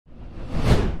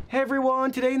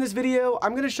everyone, today in this video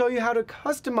I'm going to show you how to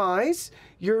customize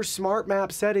your smart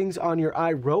map settings on your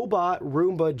iRobot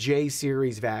Roomba J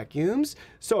Series vacuums.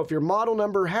 So if your model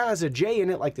number has a J in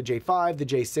it, like the J5, the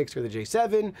J6, or the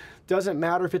J7, doesn't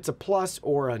matter if it's a plus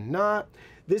or a not,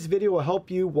 this video will help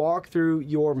you walk through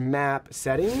your map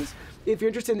settings. If you're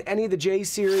interested in any of the J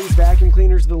Series vacuum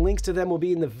cleaners, the links to them will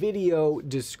be in the video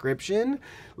description.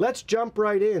 Let's jump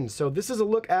right in. So this is a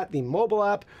look at the mobile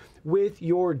app with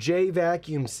your J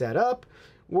vacuum set up.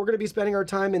 We're going to be spending our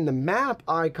time in the map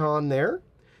icon there,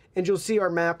 and you'll see our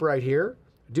map right here.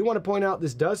 I do want to point out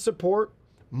this does support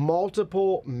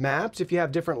multiple maps. If you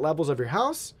have different levels of your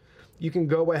house, you can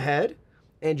go ahead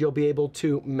and you'll be able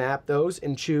to map those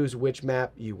and choose which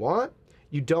map you want.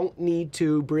 You don't need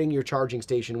to bring your charging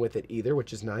station with it either,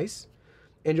 which is nice.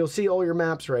 And you'll see all your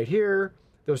maps right here.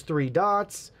 Those three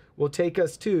dots will take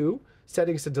us to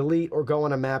settings to delete or go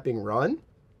on a mapping run.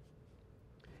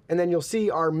 And then you'll see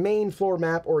our main floor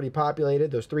map already populated.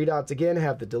 Those three dots again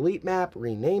have the delete map,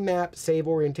 rename map, save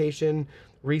orientation,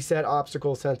 reset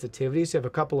obstacle sensitivity. So you have a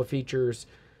couple of features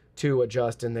to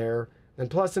adjust in there. And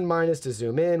plus and minus to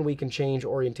zoom in. We can change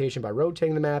orientation by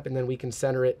rotating the map, and then we can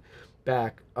center it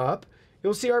back up.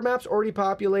 You'll see our map's already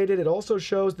populated. It also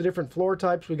shows the different floor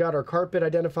types. We got our carpet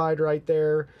identified right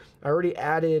there. I already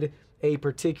added a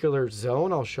particular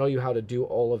zone. I'll show you how to do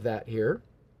all of that here.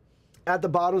 At the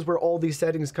bottom is where all these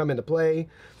settings come into play.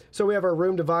 So we have our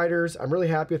room dividers. I'm really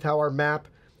happy with how our map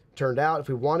turned out. If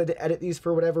we wanted to edit these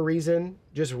for whatever reason,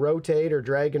 just rotate or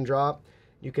drag and drop.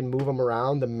 You can move them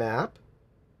around the map.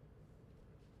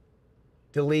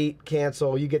 Delete,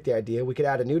 cancel, you get the idea. We could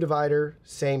add a new divider,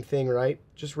 same thing, right?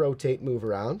 Just rotate, move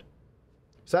around.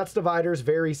 So that's dividers,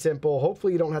 very simple.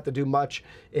 Hopefully you don't have to do much,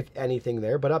 if anything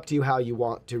there, but up to you how you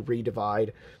want to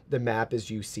redivide the map as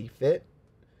you see fit.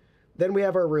 Then we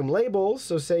have our room labels.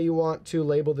 So say you want to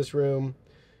label this room.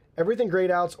 Everything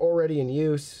grayed out's already in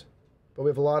use, but we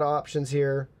have a lot of options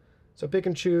here. So pick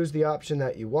and choose the option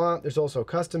that you want. There's also a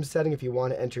custom setting if you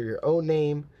want to enter your own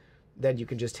name. Then you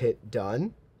can just hit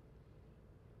done.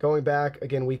 Going back,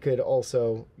 again, we could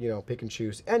also, pick and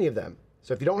choose any of them.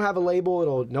 So if you don't have a label,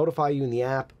 it'll notify you in the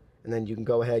app, and then you can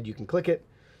go ahead, you can click it,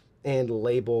 and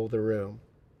label the room.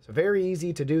 So very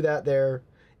easy to do that there.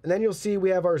 And then you'll see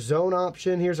we have our zone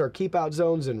option. Here's our keep out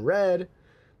zones in red. And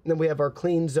then we have our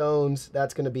clean zones.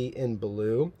 That's going to be in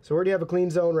blue. So we already have a clean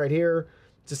zone right here.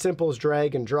 It's as simple as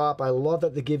drag and drop. I love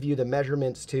that they give you the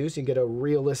measurements too, so you can get a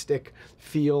realistic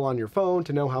feel on your phone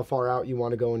to know how far out you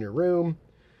want to go in your room.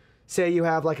 Say you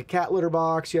have like a cat litter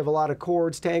box, you have a lot of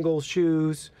cords, tangles,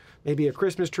 shoes, maybe a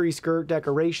Christmas tree skirt,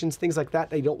 decorations, things like that.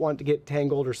 They don't want to get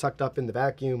tangled or sucked up in the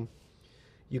vacuum.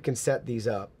 You can set these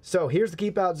up. So here's the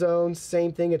keep out zones.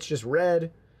 Same thing, it's just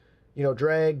red.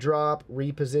 Drag, drop,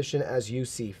 reposition as you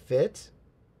see fit.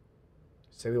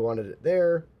 So we wanted it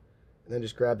there. And then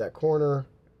just grab that corner.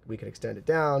 We can extend it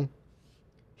down.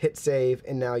 Hit save,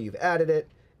 and now you've added it.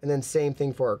 And then same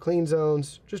thing for our clean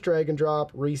zones. Just drag and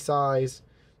drop, resize,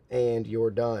 and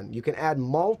you're done. You can add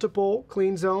multiple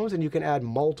clean zones, and you can add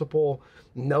multiple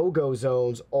no-go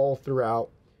zones all throughout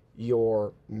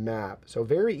your map. So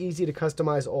very easy to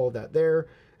customize all of that there.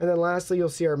 And then lastly, you'll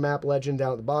see our map legend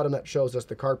down at the bottom that shows us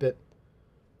the carpet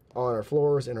on our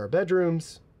floors in our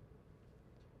bedrooms.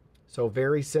 So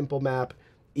very simple map,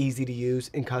 easy to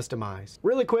use and customize.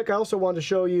 Really quick, I also wanted to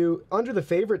show you under the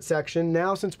favorite section,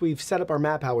 now since we've set up our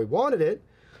map how we wanted it,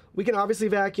 we can obviously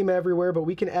vacuum everywhere, but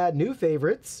we can add new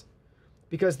favorites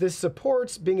because this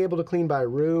supports being able to clean by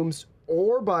rooms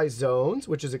or by zones,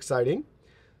 which is exciting.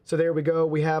 So there we go.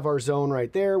 We have our zone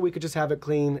right there. We could just have it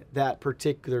clean that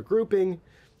particular grouping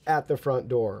at the front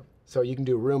door. So you can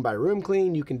do room by room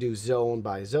clean, you can do zone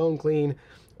by zone clean,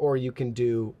 or you can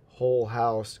do whole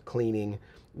house cleaning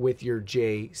with your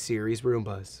J Series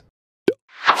Roombas.